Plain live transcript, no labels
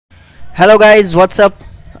Hello guys, what's up?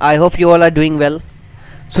 I hope you all are doing well.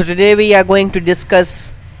 So today we are going to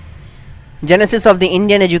discuss genesis of the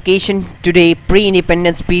Indian education today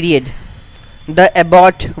pre-independence period, the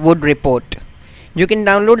Abbot-Wood Report. You can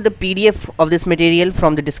download the PDF of this material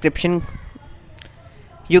from the description.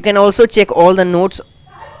 You can also check all the notes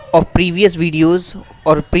of previous videos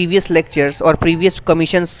or previous lectures or previous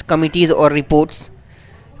commissions, committees or reports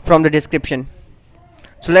from the description.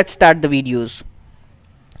 So let's start the videos.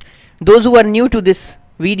 Those who are new to this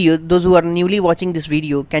video, those who are newly watching this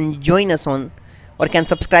video can join us on or can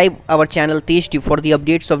subscribe our channel D.el.ed for the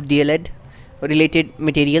updates of D.el.ed related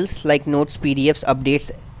materials like notes, PDFs, updates.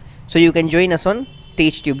 So you can join us on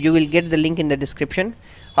D.el.ed. You will get the link in the description.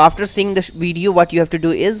 After seeing this video, what you have to do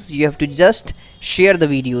is you have to just share the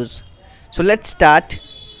videos. So let's start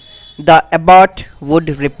the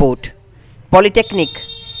Abbot-Wood Report. Polytechnic,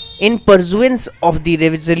 in pursuance of the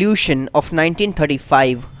resolution of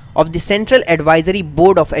 1935 of the Central Advisory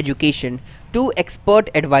Board of Education, two expert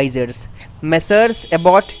advisors, Messrs.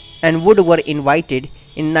 Abbot and Wood, were invited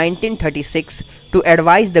in 1936 to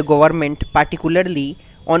advise the government particularly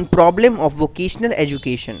on problem of vocational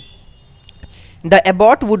education. The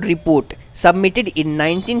Abbot-Wood Report, submitted in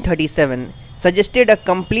 1937, suggested a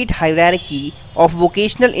complete hierarchy of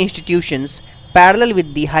vocational institutions parallel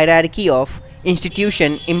with the hierarchy of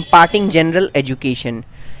institution imparting general education.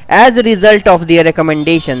 As a result of their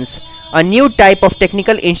recommendations, a new type of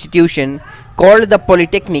technical institution called the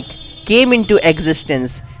Polytechnic came into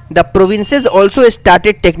existence. The provinces also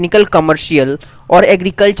started technical, commercial or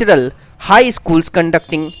agricultural high schools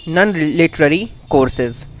conducting non-literary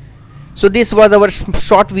courses. So this was our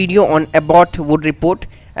short video on Abbot-Wood Report,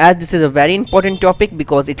 as this is a very important topic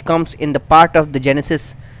because it comes in the part of the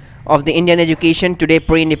genesis of the Indian education today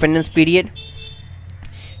pre-independence period.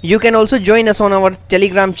 You can also join us on our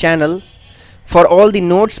Telegram channel for all the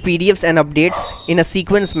notes, PDFs and updates in a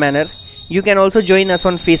sequence manner. You can also join us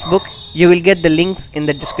on Facebook. You will get the links in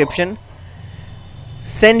the description.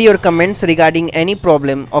 Send your comments regarding any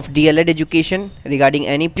problem of D.el.ed education, regarding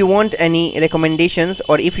any, if you want any recommendations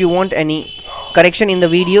or if you want any correction in the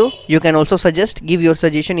video, you can also give your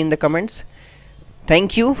suggestion in the comments.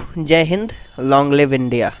 Thank you. Jai Hind. Long live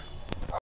India.